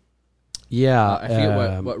Mishawaka. Yeah, I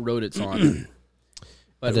forget what road it's on.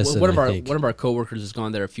 But Edison, one of I think. our coworkers has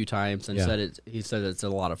gone there a few times and Yeah. he said it's a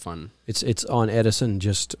lot of fun. It's on Edison,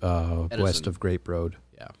 just west Edison. of Grape Road.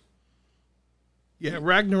 Yeah. Yeah,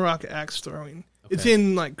 Ragnarok axe throwing. It's Okay.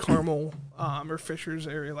 in like Carmel or Fishers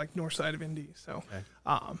area, like north side of Indy. So,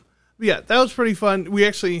 but yeah, that was pretty fun. We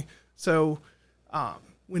actually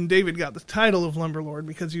when David got the title of Lumber Lord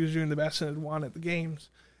because he was doing the best and had won at the games,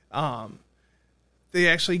 they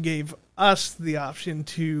actually gave us the option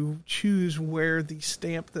to choose where the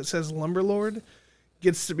stamp that says Lumber Lord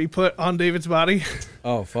gets to be put on David's body.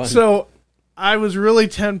 Oh, fun. So I was really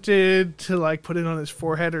tempted to like put it on his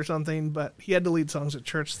forehead or something, but he had to lead songs at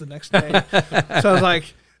church the next day. So I was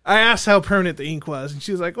like, I asked how permanent the ink was, and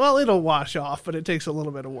she was like, well, it'll wash off, but it takes a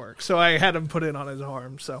little bit of work. So I had him put it on his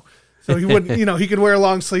arm. So he wouldn't, he could wear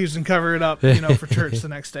long sleeves and cover it up, for church the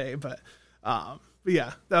next day. But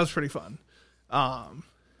yeah, that was pretty fun.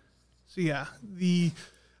 So yeah,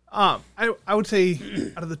 I would say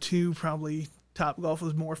out of the two, probably Topgolf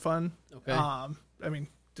was more fun. Okay. I mean,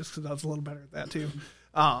 just because I was a little better at that too.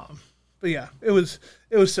 But yeah, it was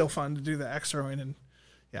so fun to do the axe throwing, and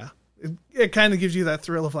yeah, it kind of gives you that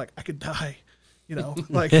thrill of like I could die,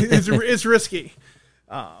 like it's risky.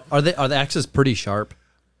 Are the axes pretty sharp?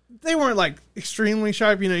 They weren't like extremely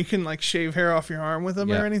sharp, you couldn't like shave hair off your arm with them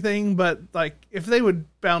Yeah. or anything, but like if they would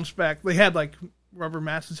bounce back, they had like rubber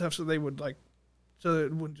mats and stuff, so they would so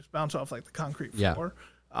it wouldn't just bounce off like the concrete Yeah. floor.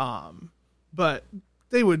 But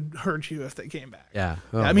they would hurt you if they came back. Yeah.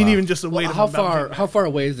 Oh, I mean, wow. even just the weight of how them bouncing back. far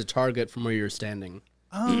away is the target from where you're standing?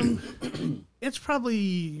 It's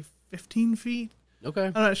probably 15 feet. Okay.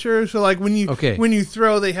 I'm not sure. So like when Okay. you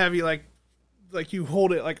throw, they have you like you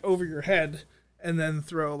hold it like over your head and then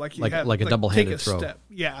throw like you Like- have like a double-handed take a throw. Step.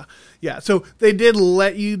 Yeah. So they did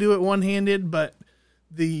let you do it one handed, but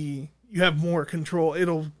you have more control.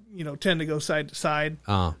 It'll, tend to go side to side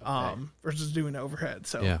Okay. versus doing overhead.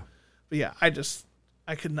 So, Yeah. but yeah,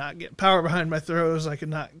 I could not get power behind my throws. I could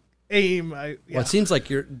not aim. Well, it seems like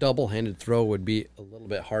your double-handed throw would be a little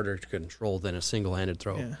bit harder to control than a single-handed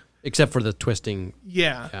throw, Yeah. except for the twisting.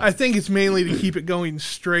 Yeah, I think it's mainly to keep it going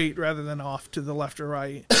straight rather than off to the left or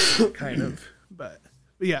right, kind of. But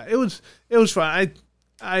yeah, it was fun.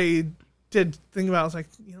 I did think about it, I was like,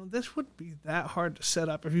 this would be that hard to set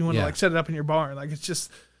up if you want to set it up in your barn. Like it's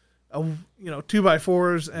just a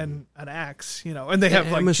 2x4s and an axe, and they have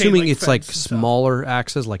like. I'm assuming chain-link it's like fence and smaller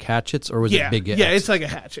axes, like hatchets, or was it big? Yeah, axe? it's like a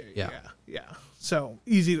hatchet. Yeah. Yeah. So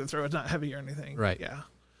easy to throw. It's not heavy or anything. Right. Yeah.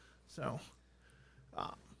 So.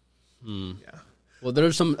 Yeah. Well,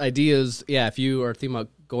 there's some ideas. Yeah, if you are thinking about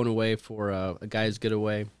going away for a guy's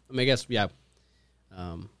getaway, I mean, I guess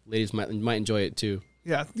ladies might enjoy it too.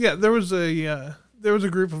 Yeah. There was a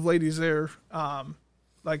group of ladies there,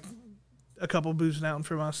 like a couple booths down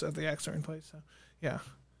from us at the axe throwing place. So yeah.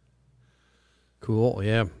 Cool.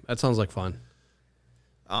 Yeah, that sounds like fun.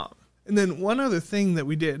 And then one other thing that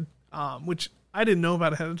we did, which I didn't know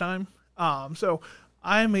about ahead of time. So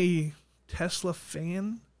I'm a Tesla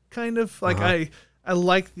fan, kind of like I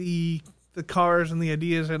like the cars and the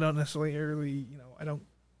ideas. I don't necessarily, I don't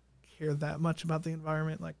care that much about the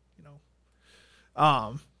environment, like,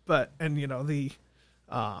 but the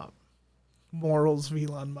morals of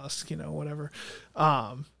Elon Musk, whatever.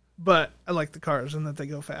 But I like the cars and that they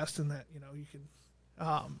go fast and that, you can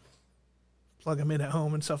plug them in at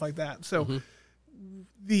home and stuff like that. So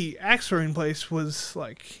the axe throwing place was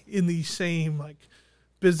like in the same like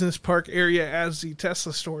business park area as the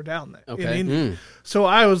Tesla store down there. Okay. So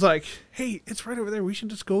I was like, hey, it's right over there. We should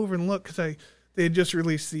just go over and look, because they had just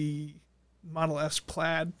released the Model S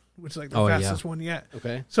Plaid, which is like the fastest one yet.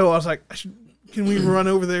 Okay. So I was like, can we run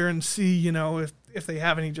over there and see, if they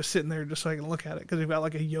have any just sitting there just so I can look at it, because they've got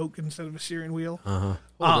like a yoke instead of a steering wheel.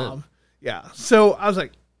 Yeah. So I was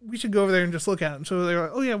like, we should go over there and just look at them. So they were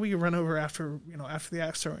like, oh yeah, we can run over after the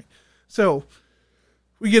axe throwing. So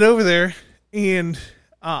we get over there and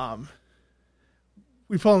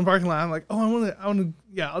we pull in the parking lot. I'm like, oh,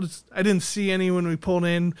 I didn't see any when we pulled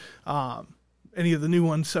in, any of the new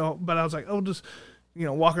ones. So, but I was like, oh, just,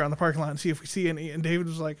 walk around the parking lot and see if we see any. And David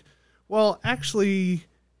was like, well, actually,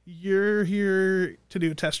 you're here to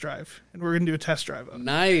do a test drive, and we're going to do a test drive of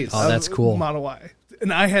Nice. Oh, that's cool. Model Y.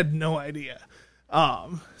 And I had no idea.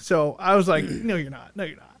 So I was like, no, you're not.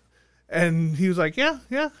 And he was like, yeah.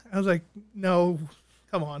 I was like, no,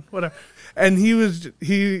 come on, whatever. And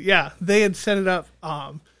they had set it up.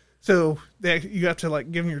 So you have to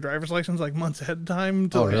like give him your driver's license like months ahead of time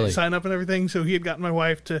to really? sign up and everything. So he had gotten my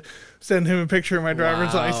wife to send him a picture of my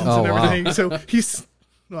driver's license Oh, and everything. wow. So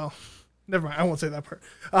well, never mind. I won't say that part.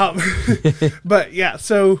 But yeah,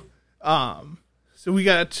 so we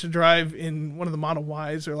got to drive in one of the Model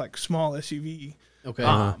Ys, or like small SUV.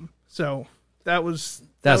 Okay. So that was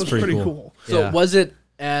pretty cool. cool. So Yeah. was it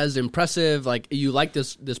as impressive? Like, you like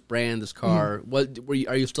this brand, this car? What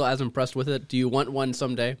are you still as impressed with it? Do you want one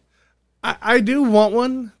someday? I do want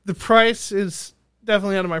one. The price is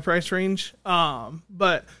definitely out of my price range.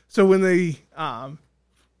 But so when they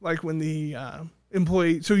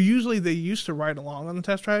employee, so usually they used to ride along on the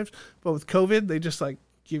test drives, but with COVID, they just like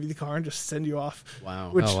give you the car and just send you off.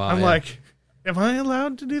 Wow. Which I'm like, am I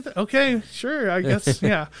allowed to do that? Okay, sure. I guess,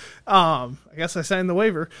 yeah. I guess I signed the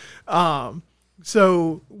waiver.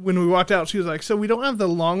 So when we walked out, she was like, so we don't have the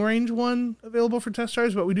long range one available for test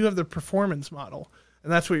drives, but we do have the performance model.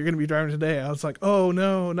 And that's what you're going to be driving today. I was like, oh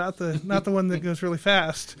no, not the one that goes really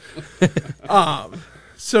fast.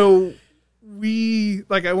 So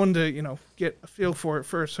I wanted to, get a feel for it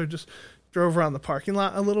first. So I just drove around the parking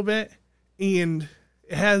lot a little bit, and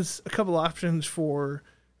it has a couple options for,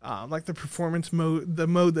 like the performance mode, the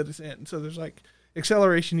mode that it's in. So there's like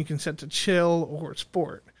acceleration you can set to chill or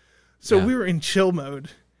sport. So we were in chill mode,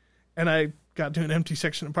 and I got to an empty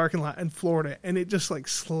section of the parking lot and floored it, and it just like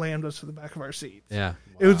slammed us to the back of our seats. Yeah.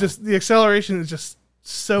 It was just, the acceleration is just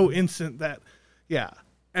so instant that,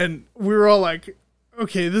 and we were all like,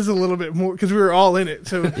 okay, this is a little bit more, because we were all in it.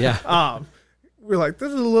 So we're like,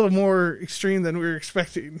 this is a little more extreme than we were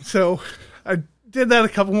expecting. So I did that a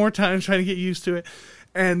couple more times trying to get used to it,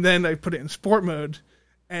 and then I put it in sport mode,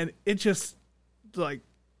 and it just like,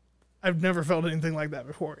 I've never felt anything like that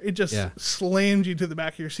before. It just slammed you to the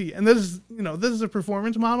back of your seat. And this is a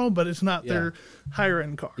performance model, but it's not their higher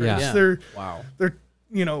end car. Yeah. It's their Wow.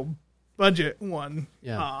 budget one.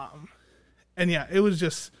 Yeah. And it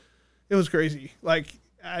was crazy. Like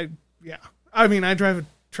I drive a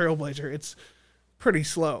Trailblazer. It's pretty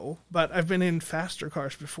slow, but I've been in faster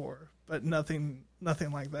cars before. but nothing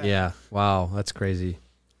like that. Yeah. Wow. That's crazy.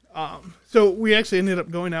 So we actually ended up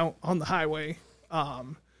going out on the highway,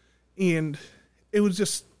 and it was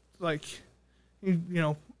just like, you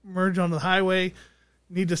know, merge onto the highway,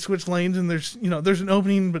 need to switch lanes, and there's an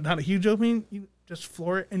opening, but not a huge opening. You just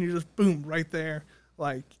floor it, and you just boom right there.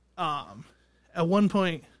 Like, at one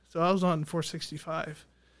point, so I was on 465,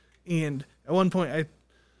 and at one point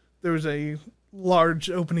there was a large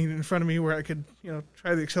opening in front of me where I could,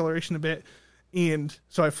 try the acceleration a bit. And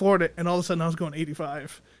so I floored it, and all of a sudden I was going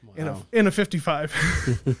 85 in a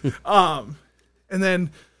 55. And then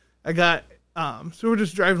I got, so we're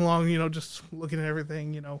just driving along, just looking at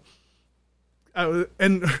everything,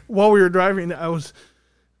 and while we were driving,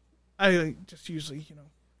 I just usually,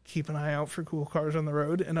 keep an eye out for cool cars on the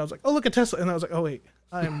road. And I was like, oh, look at Tesla. And I was like, oh, wait,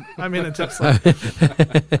 I'm in a Tesla.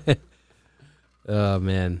 Oh,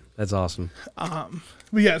 man. That's awesome. But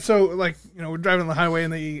yeah, so like, we're driving on the highway,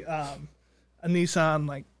 and a Nissan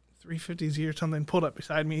like 350Z or something pulled up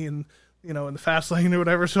beside me, and in the fast lane or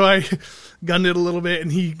whatever. So I gunned it a little bit,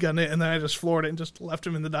 and he gunned it, and then I just floored it and just left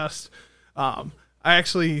him in the dust. So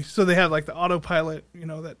they have like the autopilot,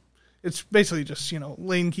 that it's basically just,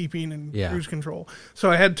 lane keeping and cruise control.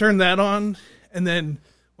 So I had turned that on, and then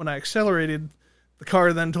when I accelerated, the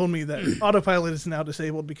car then told me that autopilot is now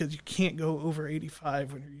disabled because you can't go over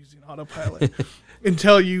 85 when you're using autopilot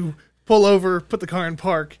until you pull over, put the car in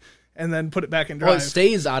park, and then put it back in drive. Well, it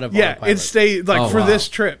stays out of autopilot. Yeah, it stayed for this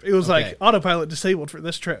trip. It was like autopilot disabled for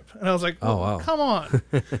this trip, and I was like, "Oh, wow. Come on!"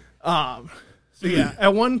 So yeah,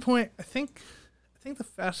 at one point, I think the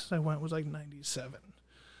fastest I went was like 97.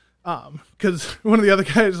 Because one of the other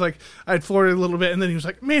guys, like, I had floored it a little bit, and then he was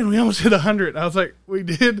like, "Man, we almost hit 100." I was like, "We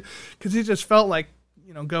did," because it just felt like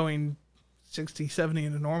going 60, 70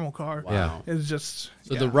 in a normal car. Wow. Yeah. It's just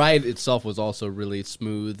so the ride itself was also really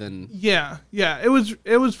smooth and yeah, it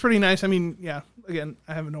was pretty nice. I mean, yeah, again,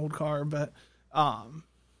 I have an old car, but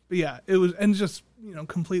yeah, it was, and just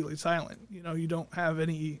completely silent. You don't have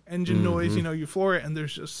any engine noise. You floor it, and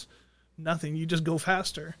there's just nothing. You just go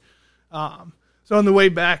faster. So on the way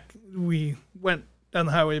back, we went down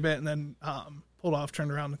the highway a bit, and then pulled off,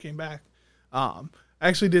 turned around, and came back. I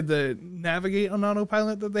actually did the navigate on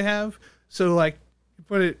autopilot that they have. So, like, you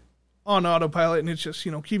put it on autopilot, and it's just,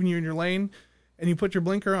 keeping you in your lane, and you put your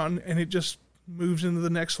blinker on, and it just moves into the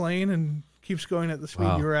next lane and keeps going at the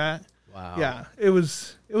speed you were at. Wow. Yeah, it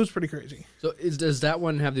was pretty crazy. So does that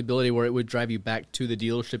one have the ability where it would drive you back to the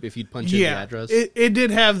dealership if you'd punch in the address? It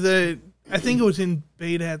did have I think it was in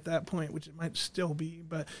beta at that point, which it might still be,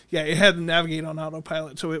 but yeah, it had to navigate on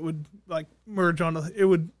autopilot, so it would like merge on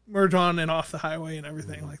and off the highway and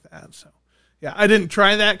everything like that. So yeah, I didn't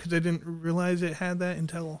try that because I didn't realize it had that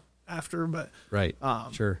until after, but right,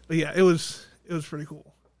 sure. But yeah, it was pretty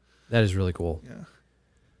cool. That is really cool.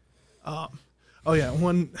 Yeah. Oh yeah,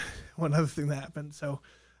 one other thing that happened. So,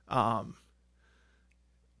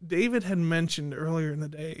 David had mentioned earlier in the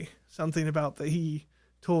day something about that he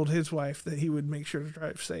told his wife that he would make sure to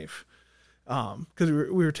drive safe, because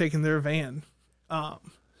we were taking their van.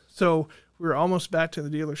 So we were almost back to the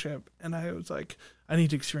dealership, and I was like, I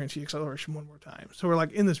need to experience the acceleration one more time. So we're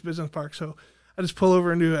like in this business park. So I just pull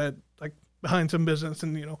over into behind some business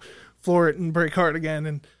and, floor it and brake hard again.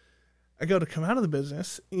 And I go to come out of the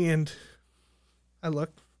business, and I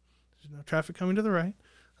look, there's no traffic coming to the right.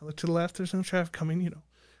 I look to the left, there's no traffic coming,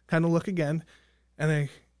 kind of look again. And I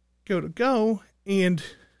go and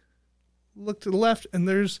look to the left, and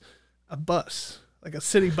there's a bus, like a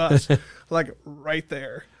city bus, like right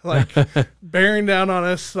there, like bearing down on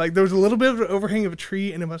us. Like there was a little bit of an overhang of a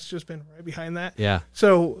tree, and it must have just been right behind that. Yeah.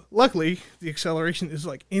 So luckily the acceleration is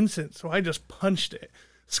like instant. So I just punched it,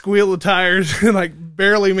 squealed the tires, and like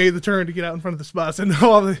barely made the turn to get out in front of this bus. And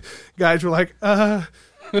all the guys were like,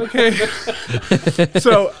 okay.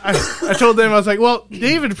 So I told them, I was like, well,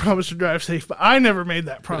 David promised to drive safe, but I never made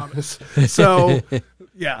that promise. So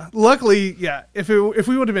yeah, luckily, yeah, if we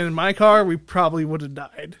would have been in my car, we probably would have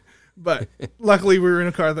died. But luckily we were in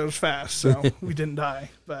a car that was fast, so we didn't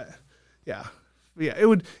die. But yeah, it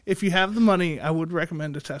would, if you have the money, I would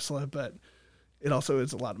recommend a Tesla, but it also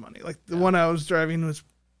is a lot of money. Like the one I was driving was,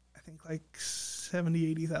 I think, like 70,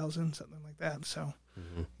 80,000, something like that. So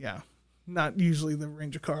yeah. Not usually the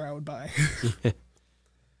range of car I would buy.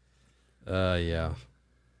 Yeah.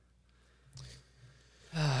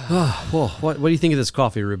 Well, what do you think of this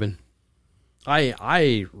coffee, Ruben?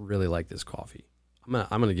 I really like this coffee. I'm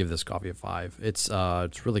gonna give this coffee a 5. It's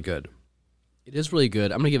really good. It is really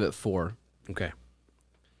good. I'm gonna give it 4. Okay.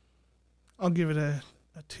 I'll give it a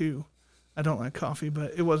 2. I don't like coffee,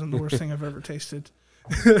 but it wasn't the worst thing I've ever tasted.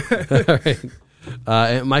 All right.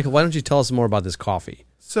 And Michael, why don't you tell us more about this coffee?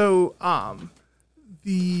 So,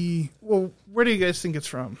 where do you guys think it's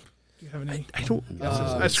from? Do you have any? I don't know.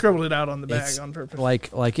 I scribbled it out on the bag It's on purpose.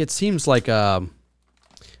 Like it seems like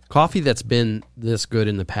coffee that's been this good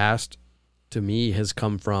in the past to me has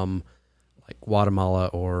come from like Guatemala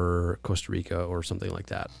or Costa Rica or something like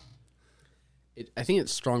that. I think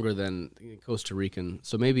it's stronger than Costa Rican.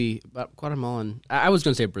 So maybe Guatemalan. I was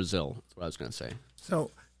going to say Brazil. That's what I was going to say. So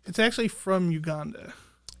it's actually from Uganda.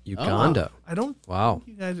 Uganda. I don't Wow. think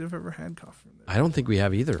you guys have ever had coffee from there. I don't think we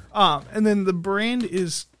have either. And then the brand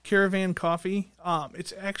is Caravan Coffee.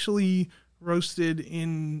 It's actually roasted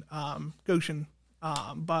in Goshen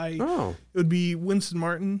by Oh. it would be Winston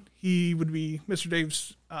Martin. He would be Mr.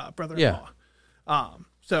 Dave's brother-in-law.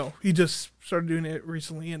 So he just started doing it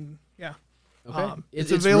recently, and yeah. Okay.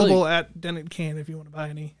 It's It's available really- at Dennett Can if you want to buy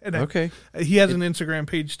any. And Okay. he has an Instagram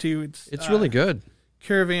page too. It's really good.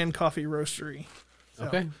 Caravan Coffee Roastery. So,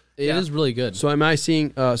 Okay. It is really good. So am I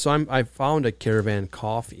seeing I found a Caravan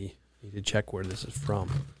Coffee. Need to check where this is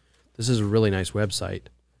from. This is a really nice website.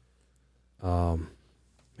 Man,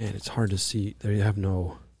 it's hard to see. They have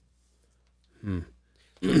no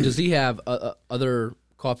Does he have other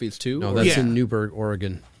coffees too? No, or- that's Yeah. in Newburgh,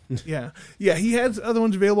 Oregon. Yeah. He has other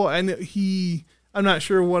ones available, and I'm not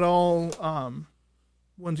sure what all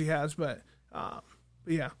ones he has, but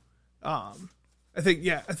yeah. I think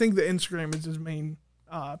the Instagram is his main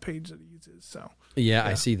page that he uses. So Yeah,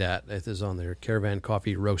 I see that. It is on there. Caravan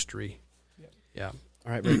Coffee Roastery. Yeah.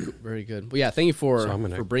 All right. Very, very good. Well, yeah. Thank you for So I'm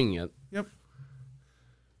gonna- bringing it. yep.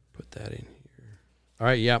 Put that in here. All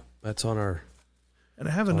right, yeah, that's on our And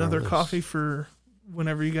I have on our another list. coffee for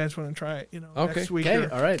whenever you guys want to try it. Okay. Next week. Okay,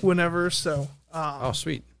 or all right. Whenever. So Oh,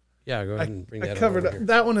 sweet. Yeah, go ahead and bring I that covered over here.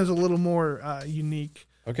 that one is a little more unique.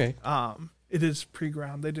 Okay. It is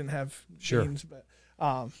pre-ground. They didn't have Sure. beans, but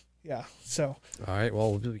yeah. So All right.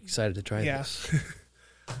 Well, we'll be excited to try yeah. this.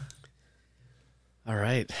 All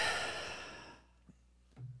right.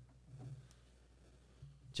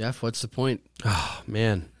 Jeff, what's the point? Oh,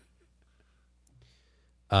 man.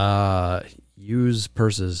 Use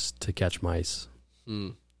purses to catch mice.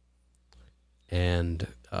 And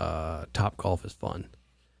Top Golf is fun.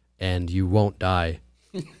 And you won't die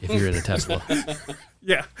if you're in a Tesla.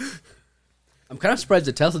 Yeah. I'm kind of surprised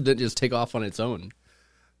that Tesla didn't just take off on its own.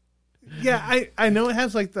 Yeah, I know it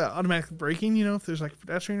has like the automatic braking, if there's like a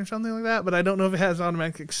pedestrian or something like that, but I don't know if it has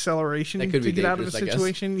automatic acceleration That could to be get out of a dangerous, I guess.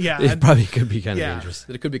 situation. Yeah. It probably could be kind of Yeah. dangerous.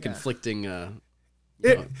 That it could be conflicting.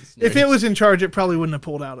 If it was in charge, it probably wouldn't have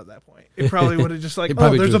pulled out at that point. It probably would have just like, It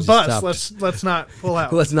probably there's a just bus. stopped. Let's not pull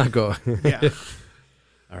out. Let's not go. Yeah.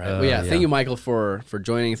 All right. Well, yeah. yeah. Thank you, Michael, for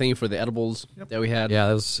joining. Thank you for the edibles that we had. Yeah,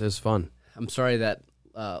 it was fun. I'm sorry that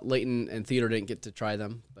Leighton and Theodore didn't get to try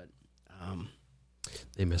them, but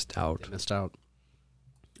They missed out. they missed out.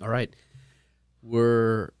 All right.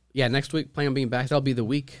 Next week, planning on being back. That'll be the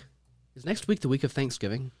week. Is next week the week of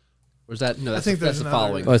Thanksgiving? Or is that, no, that's, think that's there's the another-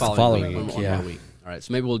 following. Oh, it's the following one week, more yeah. week. All right.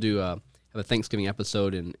 So maybe we'll do have a Thanksgiving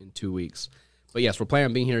episode in 2 weeks. But yes, we're planning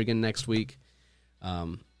on being here again next week.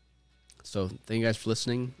 So thank you guys for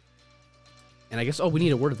listening. And I guess, we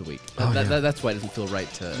need a word of the week. That's why it doesn't feel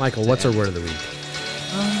right to. Michael, to what's our end. word of the week?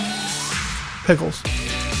 Pickles.